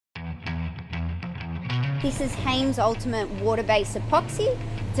This is Haymes Ultimate Water-Based Epoxy.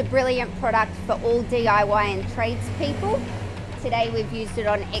 It's a brilliant product for all DIY and tradespeople. Today we've used it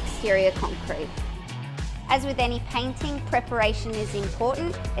on exterior concrete. As with any painting, preparation is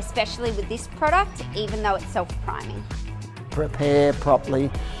important, especially with this product, even though it's self-priming. Prepare properly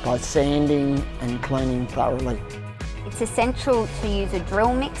by sanding and cleaning thoroughly. It's essential to use a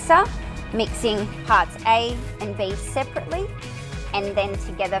drill mixer, mixing parts A and B separately, and then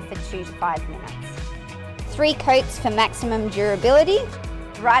together for 2 to 5 minutes. 3 coats for maximum durability.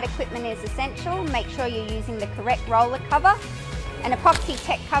 The right equipment is essential. Make sure you're using the correct roller cover. An epoxy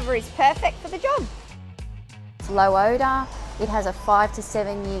tech cover is perfect for the job. It's low odour, it has a 5 to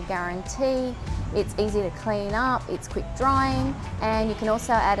 7 year guarantee, it's easy to clean up, it's quick drying, and you can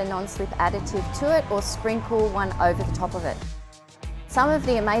also add a non-slip additive to it or sprinkle one over the top of it. Some of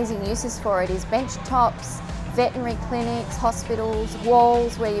the amazing uses for it is bench tops, veterinary clinics, hospitals,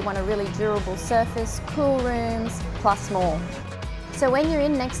 walls where you want a really durable surface, cool rooms, plus more. So when you're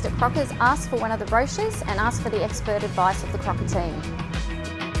in next at Crockers, ask for one of the brochures and ask for the expert advice of the Crocker team.